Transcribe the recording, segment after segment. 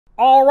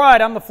All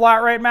right, I'm the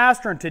Flat Rate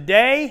Master, and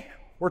today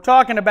we're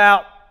talking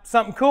about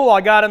something cool I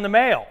got in the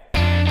mail.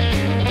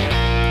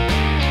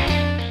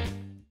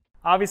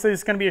 Obviously,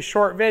 this is going to be a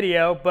short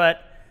video,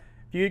 but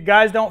if you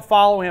guys don't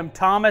follow him,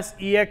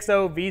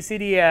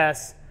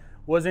 ThomasEXOVCDS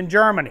was in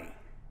Germany.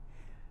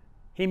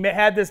 He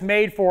had this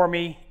made for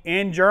me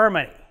in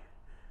Germany.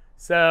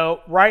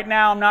 So right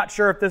now, I'm not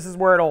sure if this is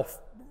where it'll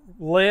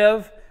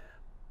live,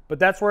 but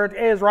that's where it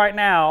is right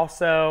now.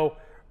 So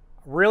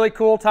really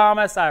cool,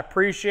 Thomas. I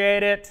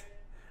appreciate it.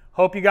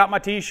 Hope you got my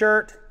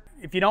t-shirt.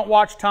 If you don't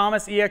watch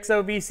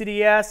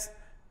ThomasEXOVCDS,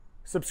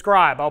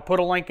 subscribe. I'll put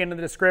a link in the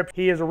description.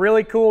 He is a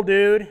really cool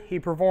dude. He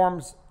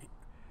performs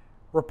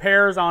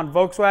repairs on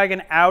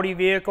Volkswagen, Audi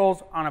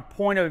vehicles on a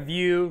point of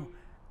view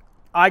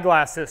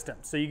eyeglass system.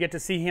 So you get to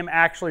see him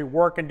actually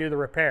work and do the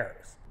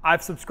repairs.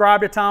 I've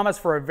subscribed to Thomas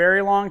for a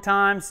very long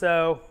time,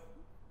 so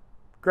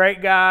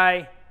great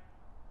guy.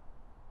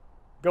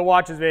 Go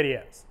watch his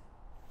videos.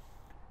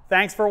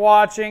 Thanks for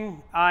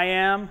watching. I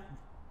am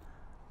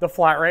the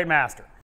Flat Rate Master.